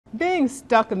Being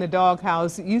stuck in the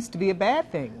doghouse used to be a bad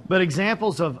thing. But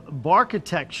examples of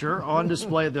barkitecture on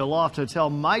display at the Loft Hotel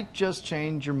might just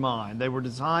change your mind. They were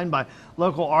designed by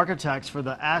local architects for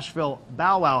the Asheville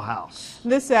Bow Wow House.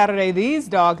 This Saturday, these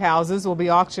dog houses will be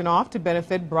auctioned off to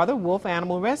benefit Brother Wolf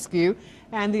Animal Rescue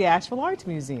and the Asheville Art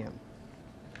Museum.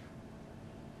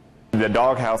 The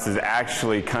doghouse is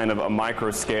actually kind of a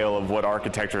micro scale of what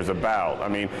architecture is about. I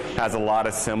mean, it has a lot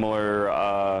of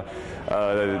similar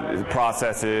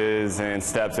processes and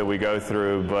steps that we go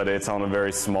through, but it's on a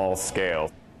very small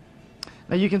scale.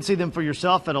 Now you can see them for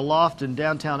yourself at a loft in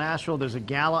downtown Asheville. There's a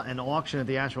gala and auction at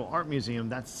the Asheville Art Museum.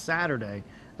 That's Saturday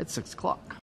at 6 o'clock.